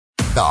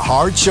The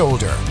Hard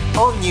Shoulder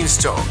on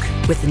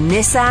Newstalk. With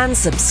Nissan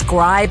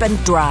Subscribe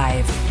and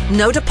Drive.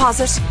 No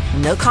deposit,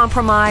 no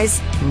compromise,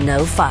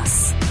 no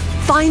fuss.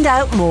 Find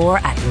out more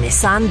at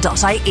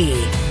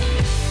nissan.ie.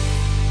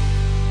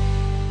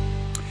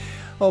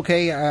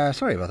 OK,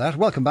 sorry about that.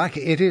 Welcome back.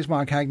 It is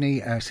Mark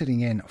Hagney sitting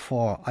in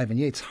for Ivan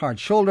Yates' Hard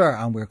Shoulder,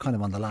 and we're kind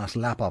of on the last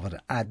lap of it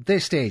at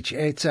this stage.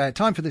 It's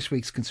time for this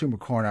week's Consumer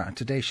Corner, and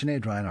today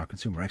Sinead Ryan, our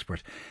consumer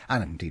expert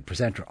and indeed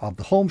presenter of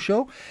The Home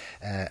Show,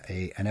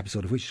 an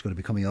episode of which is going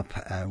to be coming up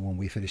when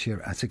we finish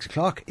here at 6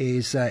 o'clock,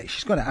 is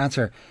she's going to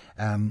answer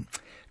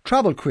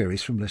travel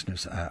queries from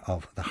listeners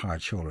of The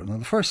Hard Shoulder. Now,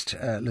 the first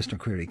listener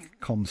query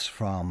comes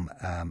from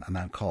a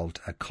man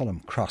called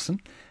Colm Crossan.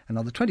 And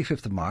on the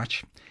 25th of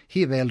March,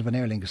 he availed of an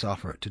Aer Lingus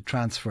offer to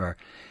transfer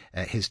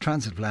his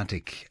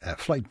transatlantic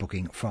flight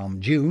booking from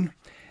June,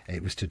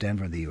 it was to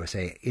Denver in the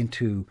USA,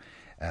 into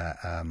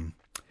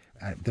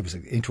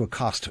into a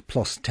cost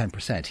plus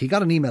 10%. He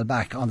got an email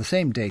back on the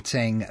same date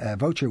saying a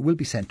voucher will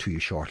be sent to you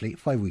shortly.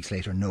 5 weeks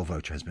later, no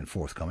voucher has been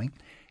forthcoming.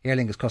 Aer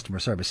Lingus customer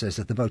service says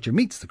that the voucher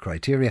meets the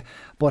criteria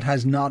but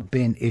has not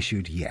been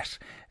issued yet.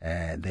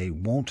 They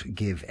won't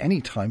give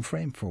any time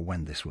frame for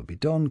when this will be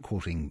done,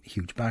 quoting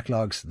huge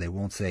backlogs. They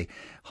won't say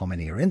how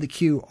many are in the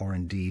queue or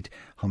indeed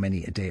how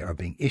many a day are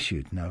being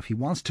issued. Now, if he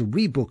wants to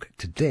rebook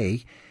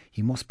today,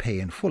 he must pay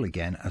in full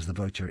again as the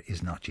voucher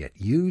is not yet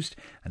used.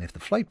 And if the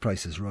flight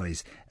prices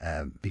rise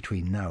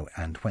between now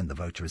and when the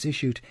voucher is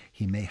issued,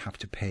 he may have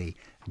to pay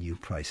a new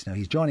price. Now,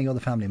 he's joining other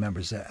family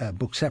members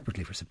booked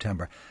separately for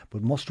September,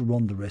 but must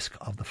run the risk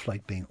of the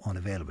flight being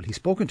unavailable. He's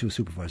spoken to a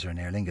supervisor in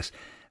Aer Lingus,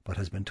 but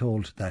has been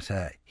told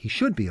that he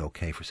should be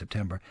okay for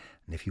September.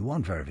 And if you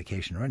want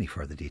verification or any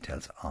further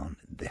details on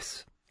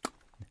this.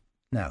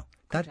 Now,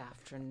 good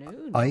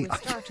afternoon. We're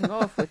starting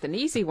off with an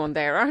easy one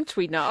there, aren't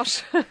we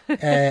not?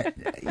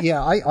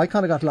 Yeah, I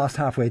kind of got lost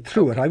halfway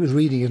through it. I was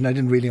reading it and I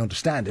didn't really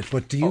understand it.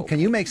 But can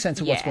you make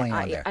sense of what's going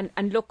on there?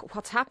 And look,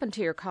 what's happened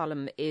here,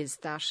 Colm, is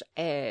that,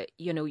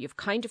 you've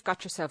kind of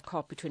got yourself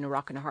caught between a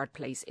rock and a hard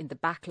place in the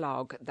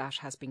backlog that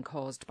has been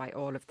caused by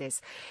all of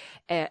this.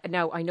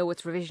 Now, I know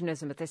it's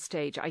revisionism at this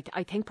stage.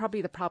 I think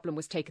probably the problem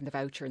was taking the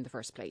voucher in the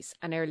first place.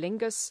 And Aer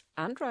Lingus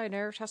and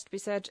Ryanair, it has to be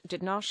said,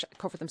 did not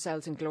cover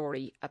themselves in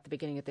glory at the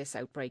beginning of this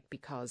outbreak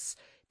because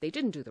they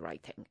didn't do the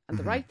right thing. And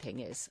the right thing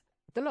is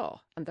the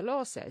law. And the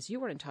law says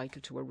you are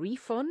entitled to a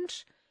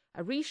refund,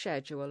 a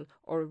reschedule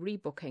or a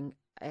rebooking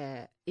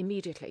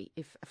immediately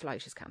if a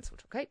flight is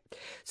cancelled. Okay,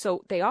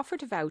 so they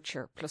offered a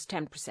voucher plus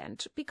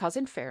 10% because,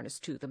 in fairness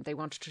to them, they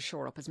wanted to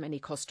shore up as many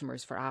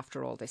customers for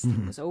after all this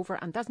thing was over.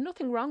 And there's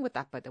nothing wrong with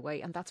that, by the way.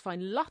 And that's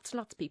fine. Lots and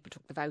lots of people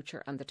took the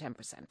voucher and the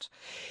 10%.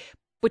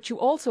 But you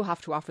also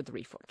have to offer the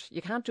refund.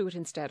 You can't do it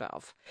instead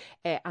of.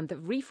 And the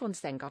refunds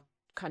then got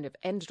kind of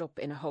ended up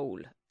in a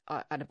hole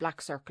and a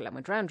black circle and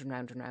went round and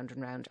round and round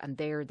and round, and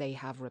there they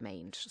have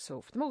remained.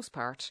 So for the most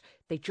part,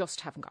 they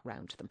just haven't got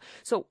round to them.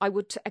 So I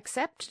would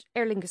accept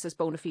Aer Lingus's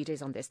bona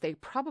fides on this. They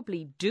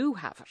probably do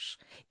have it.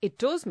 It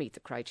does meet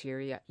the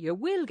criteria. You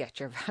will get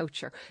your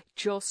voucher,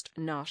 just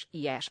not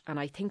yet. And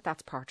I think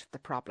that's part of the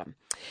problem.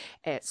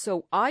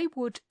 So I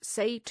would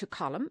say to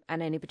Colm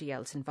and anybody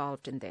else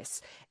involved in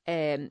this,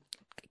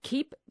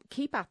 keep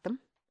at them.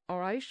 All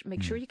right,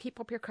 make sure you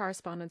keep up your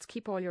correspondence,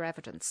 keep all your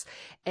evidence.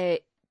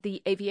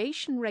 The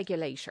aviation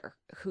regulator,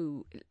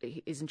 who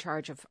is in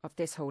charge of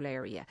this whole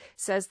area,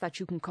 says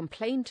that you can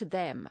complain to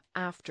them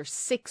after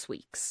 6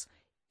 weeks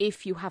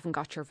if you haven't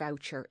got your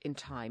voucher in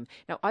time.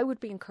 Now, I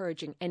would be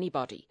encouraging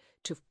anybody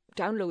to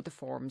download the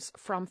forms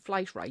from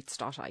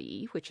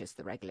flightrights.ie, which is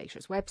the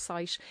regulator's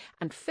website,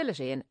 and fill it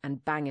in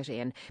and bang it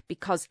in,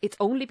 because it's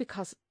only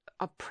because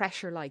of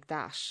pressure like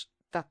that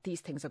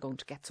these things are going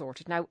to get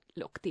sorted. Now,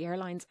 look, the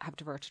airlines have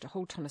diverted a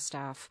whole ton of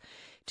staff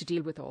to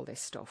deal with all this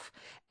stuff.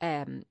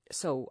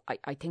 So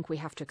I think we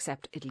have to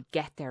accept it'll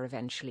get there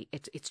eventually.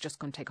 It's just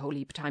going to take a whole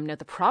heap of time. Now,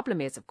 the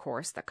problem is, of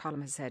course, that Colm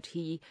has said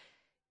he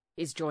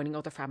is joining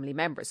other family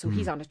members. So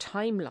he's on a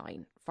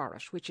timeline for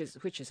it, which is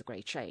a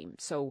great shame.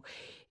 So,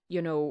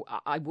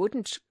 I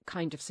wouldn't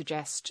kind of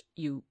suggest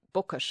you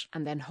book it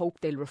and then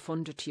hope they'll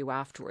refund it to you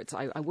afterwards.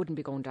 I wouldn't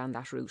be going down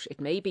that route.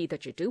 It may be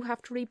that you do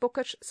have to rebook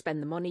it,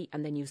 spend the money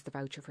and then use the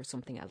voucher for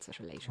something else at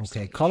a later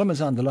stage. Okay, Colm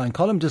is on the line.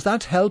 Colm, does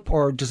that help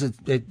or does it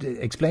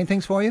explain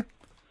things for you?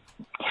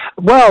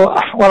 Well,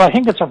 I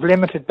think it's of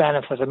limited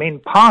benefit. I mean,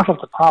 part of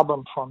the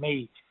problem for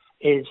me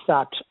is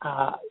that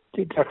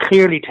they're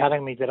clearly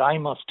telling me that I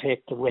must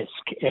take the risk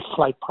if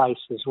flight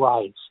prices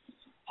rise.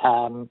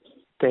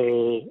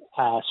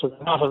 So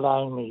they're not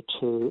allowing me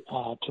to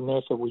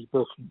make a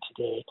rebooking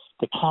today.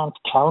 They can't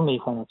tell me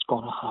when it's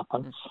going to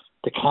happen.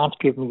 They can't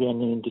give me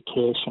any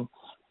indication.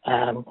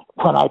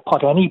 When I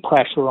put any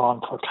pressure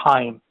on for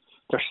time,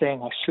 they're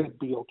saying I should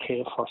be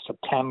okay for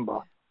September.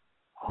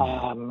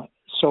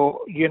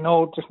 So,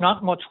 there's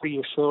not much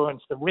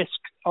reassurance. The risk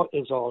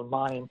is all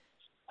mine.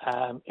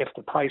 If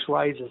the price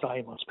rises,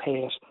 I must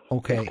pay it.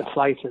 Okay. If the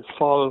flight is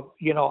full,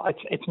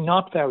 it's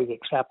not very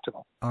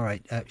acceptable. All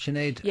right.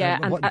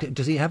 Sinead,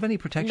 does he have any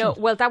protection? No,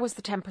 well, that was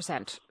the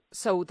 10%.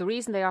 So the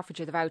reason they offered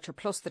you the voucher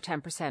plus the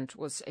 10%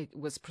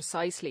 was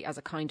precisely as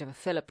a kind of a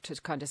fillip to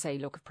kind of say,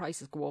 look, if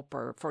prices go up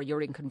or for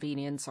your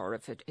inconvenience or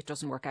if it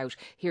doesn't work out,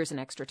 here's an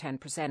extra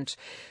 10%.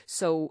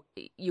 So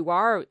you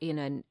are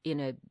in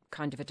a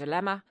kind of a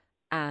dilemma.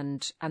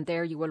 And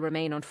there you will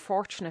remain,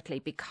 unfortunately,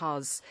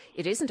 because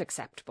it isn't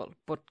acceptable.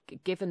 But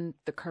given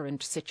the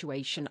current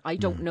situation, I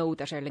don't know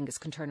that Aer Lingus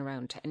can turn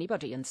around to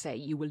anybody and say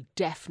you will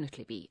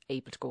definitely be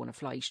able to go on a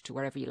flight to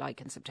wherever you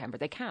like in September.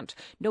 They can't.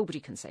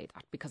 Nobody can say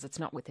that because it's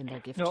not within their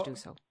gift to do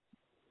so.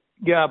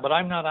 Yeah, but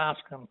I'm not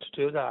asking them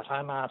to do that.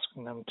 I'm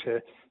asking them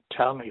to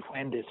tell me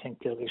when they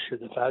think they'll issue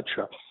the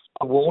voucher.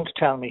 They won't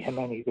tell me how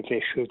many they've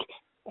issued.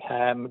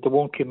 They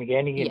won't give me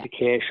any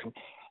indication.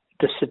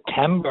 The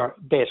September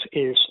bit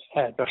is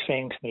they're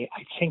saying to me,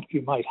 I think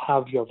you might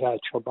have your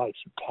voucher by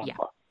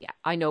September. Yeah,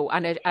 I know,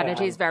 and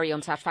it is very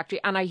unsatisfactory.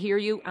 And I hear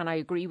you, and I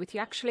agree with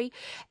you actually.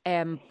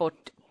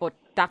 But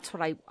that's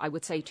what I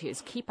would say to you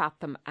is keep at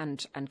them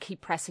and keep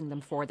pressing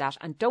them for that.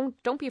 And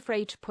don't be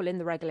afraid to pull in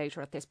the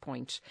regulator at this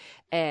point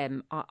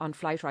on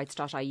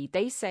flightrights.ie.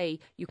 They say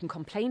you can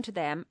complain to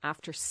them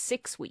after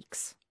 6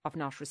 weeks of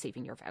not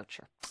receiving your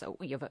voucher. So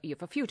you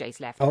have a few days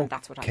left, and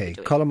that's what I'm doing.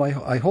 Okay, Colm,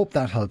 I hope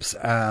that helps.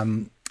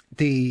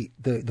 The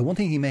one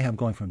thing he may have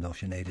going for him though,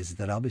 Sinead, is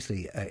that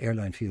obviously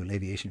airline fuel,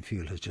 aviation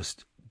fuel has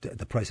just,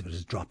 the price of it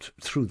has dropped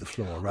through the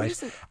floor,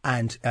 right?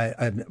 And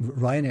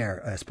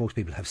Ryanair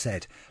spokespeople have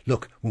said,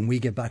 look, when we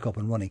get back up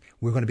and running,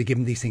 we're going to be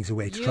giving these things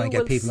away to try and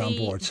get people on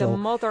board. So the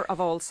mother of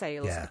all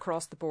sales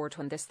across the board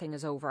when this thing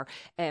is over.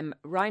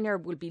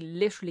 Ryanair will be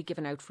literally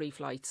giving out free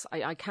flights.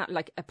 I can't,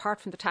 like,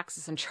 apart from the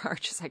taxes and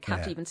charges, I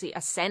can't even see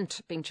a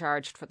cent being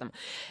charged for them.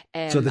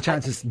 So the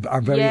chances are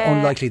very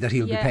unlikely that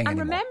he'll be paying anymore. And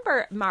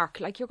remember, Mark,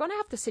 like, you're going to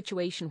have the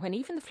situation when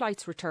even the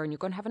flights return, you're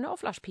going to have an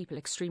awful lot of people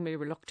extremely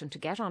reluctant to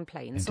get on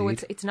planes. Indeed.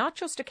 So it's not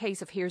just a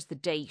case of here's the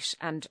date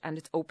and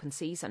it's open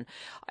season.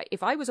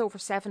 If I was over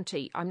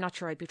 70, I'm not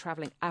sure I'd be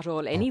travelling at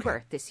all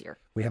anywhere this year.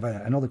 We have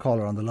another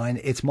caller on the line.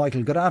 It's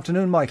Michael. Good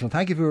afternoon, Michael.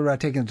 Thank you for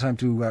taking the time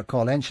to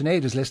call in.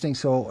 Sinead is listening,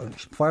 so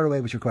fire away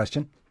with your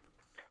question.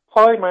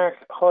 Hi, Mark.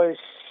 Hi,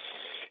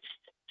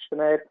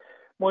 Sinead.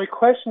 My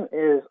question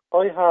is,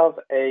 I have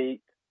a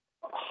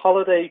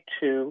holiday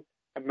to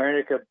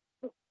America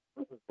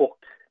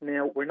booked.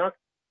 Now, we're not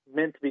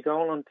meant to be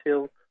going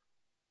until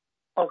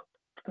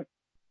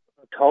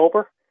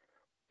October,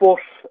 but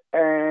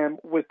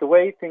with the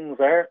way things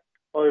are,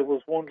 I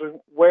was wondering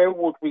where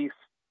would we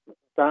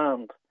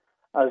stand,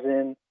 as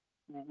in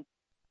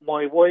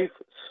my wife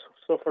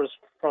suffers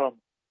from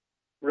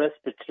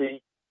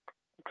respiratory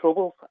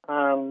troubles,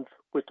 and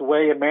with the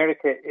way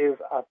America is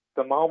at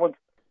the moment,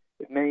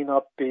 it may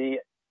not be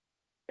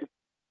a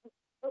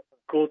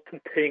good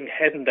thing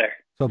heading there.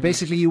 So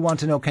basically you want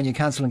to know, can you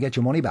cancel and get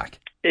your money back?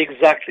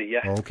 Exactly,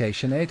 yeah. Okay,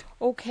 Sinead?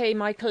 Okay,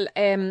 Michael.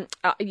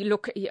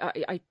 Look,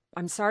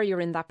 I'm sorry you're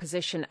in that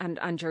position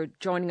and you're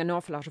joining an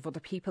awful lot of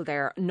other people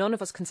there. None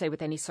of us can say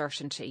with any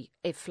certainty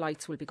if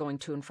flights will be going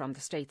to and from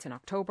the States in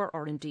October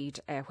or indeed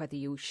whether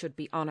you should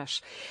be on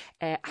it.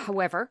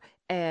 However,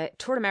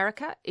 Tour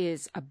America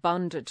is a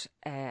bonded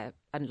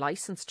and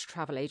licensed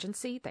travel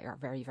agency. They are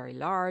very, very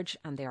large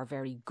and they are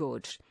very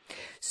good.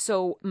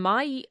 So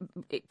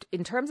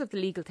in terms of the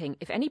legal thing,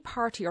 if any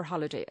party or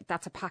holiday,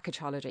 that's a package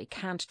holiday,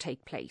 can't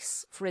take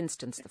place, for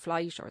instance, the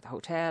flight or the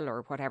hotel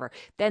or whatever,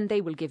 then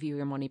they will give you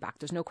your money back.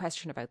 There's no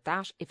question about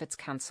that if it's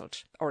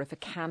cancelled or if the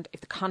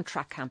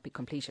contract can't be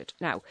completed.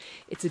 Now,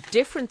 it's a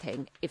different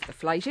thing if the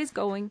flight is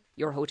going,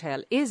 your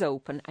hotel is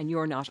open and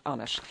you're not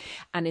on it.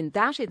 And in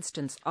that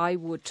instance, I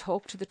would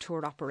talk to the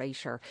tour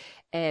operator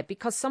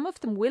because some of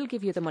them will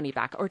give you the money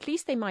back, or at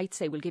least they might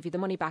say we'll give you the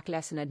money back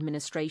less an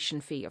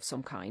administration fee of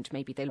some kind.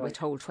 Maybe they'll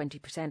withhold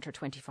 20% or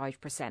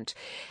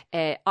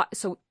 25%.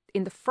 So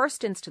in the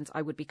first instance,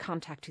 I would be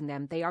contacting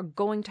them. They are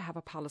going to have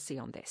a policy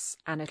on this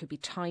and it'll be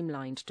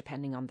timelined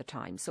depending on the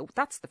time. So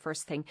that's the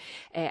first thing.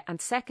 And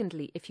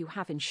secondly, if you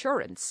have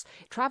insurance,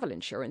 travel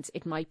insurance,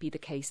 it might be the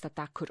case that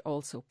could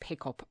also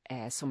pick up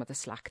some of the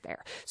slack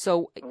there.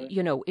 So,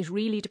 it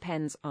really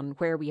depends on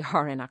where we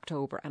are in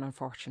October. And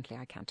unfortunately,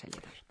 I can't tell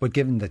you that. But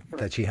given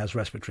that she has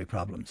respiratory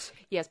problems.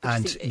 Yes.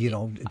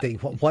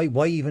 But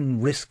why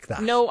even risk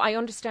that? No, I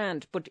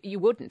understand, but you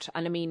wouldn't.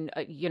 And I mean,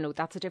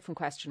 that's a different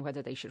question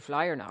whether they should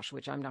fly or not,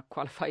 which I'm not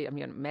qualified. I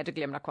mean,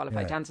 medically, I'm not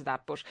qualified to answer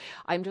that. But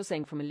I'm just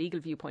saying, from a legal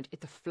viewpoint,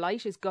 if the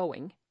flight is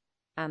going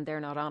and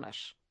they're not on it,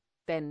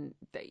 then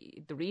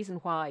the reason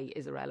why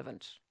is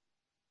irrelevant.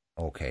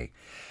 Okay.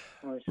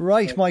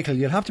 Right, Michael,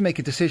 you'll have to make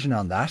a decision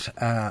on that.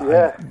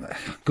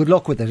 Good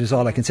luck with it is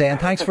all I can say. And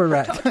thanks for...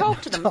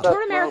 talk to them.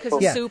 Tour America's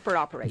a super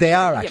operation. They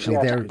are actually.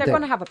 They're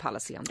going to have a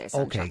policy on this.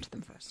 Okay. And talk to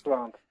them first.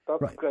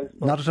 Right. Great.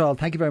 Not at all.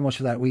 Thank you very much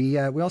for that. We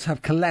also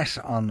have Colette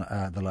on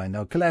the line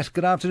now. Colette,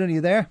 good afternoon. Are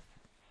you there?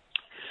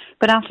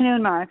 Good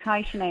afternoon, Mark.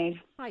 Hi,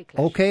 Sinead. Hi,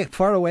 Colette. Okay,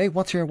 far away.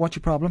 What's your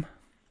problem?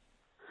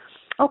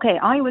 Okay,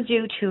 I was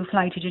due to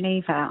fly to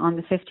Geneva on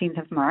the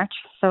 15th of March,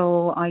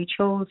 so I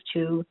chose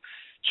to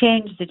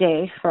change the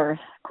date for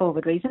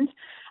COVID reasons.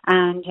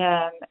 And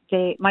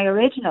my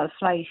original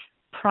flight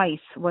price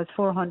was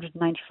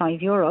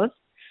 €495,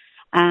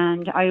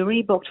 and I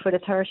rebooked for the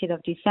 30th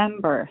of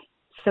December.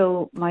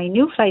 So my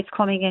new flight's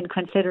coming in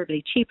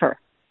considerably cheaper.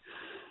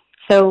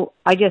 So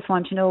I just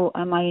want to know,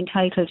 am I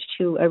entitled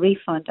to a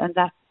refund? And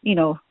that,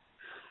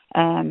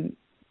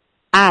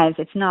 as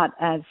it's not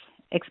as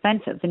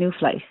expensive, the new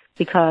flight,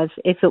 because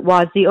if it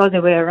was the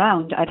other way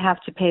around, I'd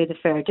have to pay the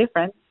fare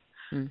difference.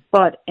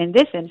 But in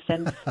this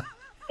instance,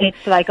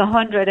 it's like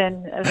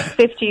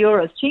 150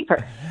 euros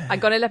cheaper. I'm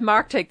going to let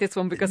Mark take this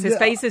one because his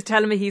face is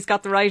telling me he's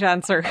got the right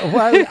answer.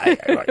 Well,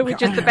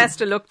 which is the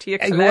best of luck to you,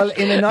 Colette. Well,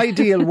 in an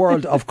ideal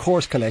world, of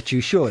course, Colette,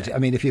 you should. I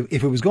mean, if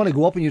it was going to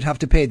go up and you'd have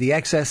to pay the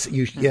excess,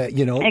 you'd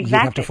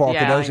have to fork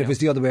it out. If it's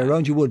the other way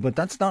around, you would. But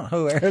that's not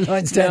how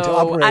airlines tend to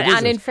operate.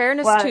 And in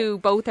fairness to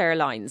both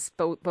airlines,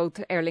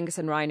 both Aer Lingus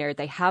and Ryanair,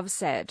 they have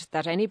said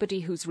that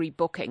anybody who's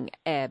rebooking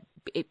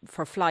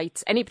for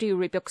flights, anybody who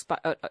rebooks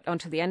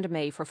until the end of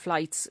May for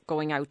flights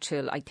going out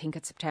till, I think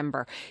it's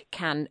September,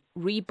 can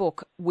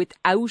rebook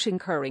without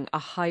incurring a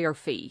higher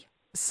fee.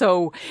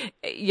 So,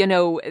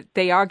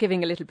 they are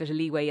giving a little bit of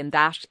leeway in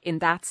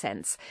that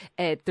sense.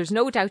 There's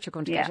no doubt you're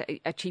going to get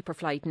a cheaper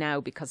flight now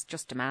because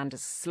just demand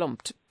is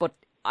slumped. But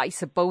I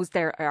suppose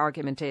their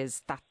argument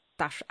is that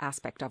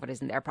aspect of it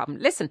isn't their problem.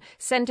 Listen,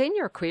 send in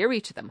your query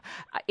to them.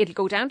 It'll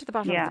go down to the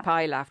bottom of the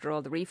pile after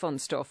all the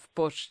refund stuff,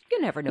 but you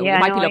never know. You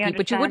might be lucky,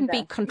 but you wouldn't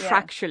be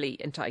contractually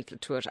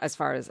entitled to it as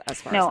far as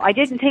No, I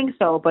didn't think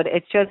so, but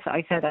it's just,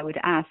 I said I would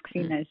ask,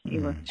 seeing as you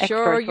were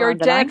sure, you're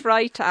dead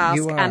right to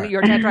ask, and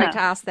you're dead right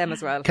to ask them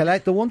as well.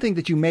 Colette, the one thing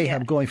that you may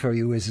have going for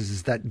you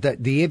is that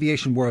the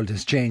aviation world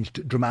has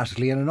changed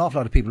dramatically, and an awful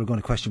lot of people are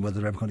going to question whether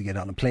they're ever going to get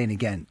on a plane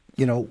again,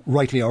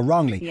 rightly or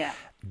wrongly. Yeah.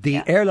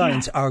 The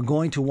airlines are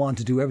going to want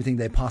to do everything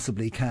they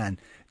possibly can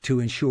to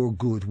ensure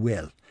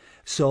goodwill.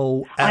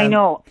 So I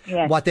know.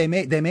 Yes. What they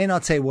may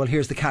not say, well,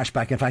 here's the cash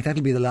back. In fact,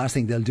 that'll be the last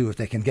thing they'll do if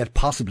they can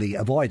possibly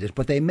avoid it.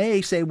 But they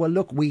may say, well,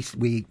 look, we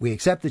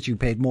accept that you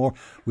paid more.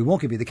 We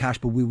won't give you the cash,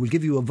 but we will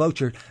give you a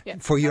voucher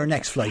for your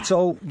next flight.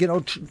 So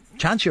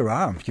chance your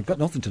arm. You've got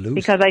nothing to lose.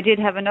 Because I did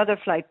have another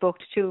flight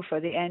booked too for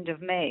the end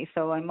of May,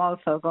 so I'm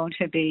also going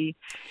to be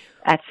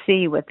at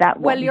sea with that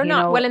one. Well, you're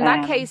not. Well, in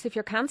that case, if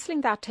you're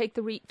cancelling that, take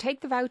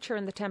the voucher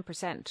and the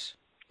 10%.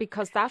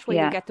 Because that way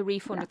you get the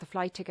refund of the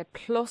flight ticket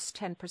plus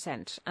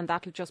 10%, and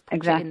that'll just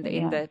put you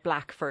in the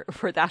black for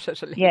that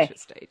at a later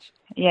stage.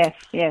 Yes,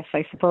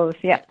 I suppose,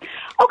 yeah.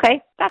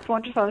 Okay, that's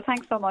wonderful.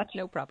 Thanks so much.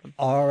 No problem.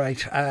 All right.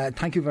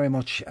 Thank you very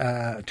much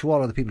to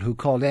all of the people who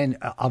called in.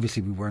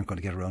 Obviously, we weren't going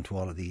to get around to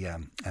all of the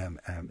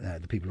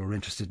people who are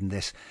interested in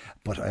this,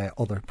 but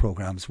other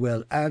programmes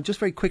will. Just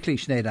very quickly,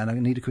 Sinead, and I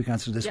need a quick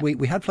answer to this. Yep.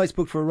 We had flights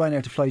booked for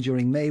Ryanair to fly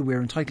during May.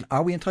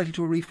 Are we entitled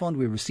to a refund?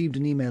 We received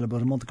an email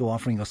about a month ago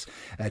offering us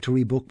to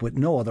rebook, but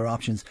no other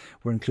options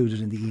were included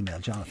in the email.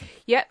 Jonathan?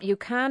 Yeah, you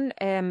can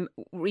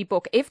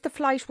rebook. If the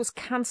flight was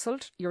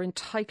cancelled, you're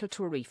entitled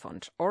to a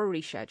refund or a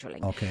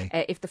rescheduling.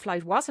 Okay. If the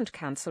flight wasn't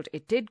cancelled,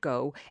 it did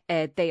go.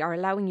 They are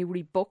allowing you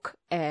rebook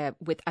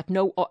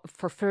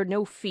for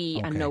no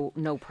fee and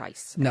no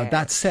price. Now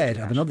that said,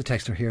 I have another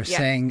texter here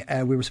saying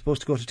we were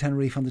supposed to go to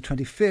Tenerife on the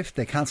 25th.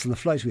 They cancelled the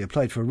flight. We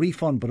applied for a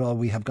refund, but all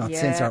we have got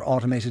since are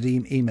automated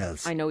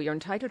emails. I know you're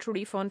entitled to a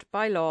refund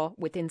by law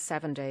within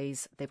 7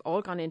 days. They've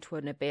all gone into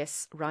an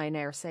abyss.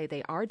 Ryanair say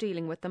they are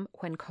dealing with them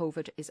when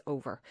COVID is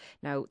over.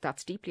 Now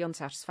that's deeply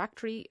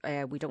unsatisfactory.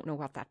 We don't know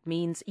what that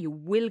means. You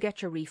will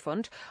get your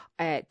refund.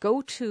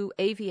 Go to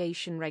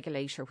aviation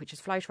regulator, which is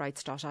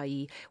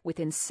flightrights.ie.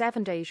 Within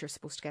 7 days you're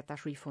supposed to get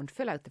that refund.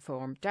 Fill out the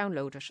form,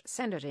 download it,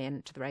 send it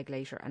in to the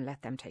regulator and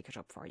let them take it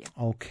up for you.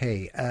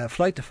 Okay.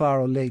 Flight to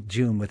Faro late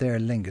June with Aer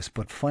Lingus,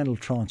 but final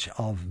tranche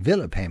of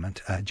Villa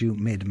payment due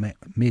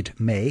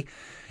mid-May.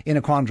 In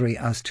a quandary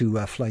as to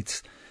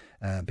flights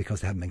because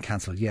they haven't been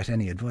cancelled yet.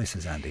 Any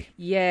advices, Andy?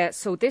 Yeah,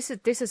 so this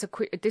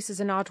is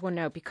an odd one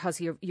now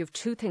because you have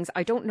two things.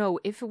 I don't know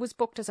if it was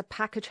booked as a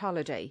package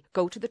holiday.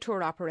 Go to the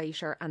tour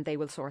operator and they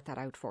will sort that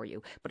out for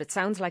you. But it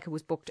sounds like it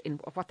was booked in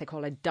what they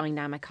call a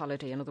dynamic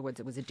holiday. In other words,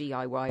 it was a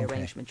DIY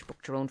arrangement. You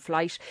booked your own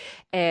flight.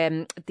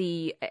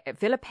 The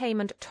Villa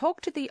payment.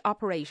 Talk to the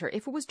operator.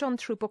 If it was done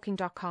through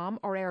Booking.com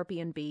or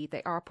Airbnb,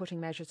 they are putting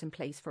measures in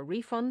place for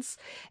refunds.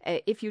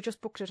 If you just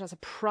booked it as a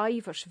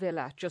private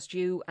villa, just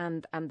you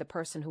and the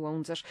person who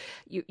owns it,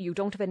 you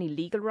don't have any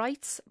legal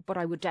rights, but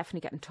I would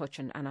definitely get in touch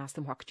and ask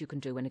them what you can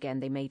do. And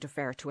again, they may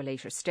defer to a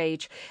later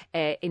stage.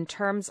 In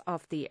terms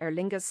of the Aer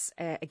Lingus,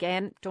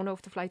 again, don't know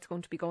if the flight's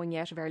going to be going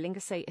yet. If Aer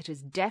Lingus say it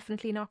is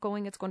definitely not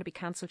going, it's going to be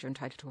cancelled, you're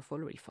entitled to a full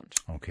refund.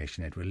 Okay,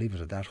 Sinead, we'll leave it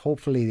at that.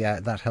 Hopefully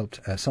that helped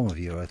some of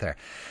you out there.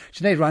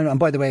 Sinead Ryan, and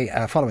by the way,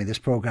 following this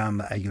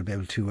programme, you'll be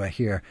able to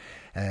hear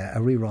a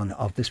rerun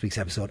of this week's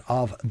episode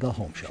of The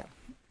Home Show.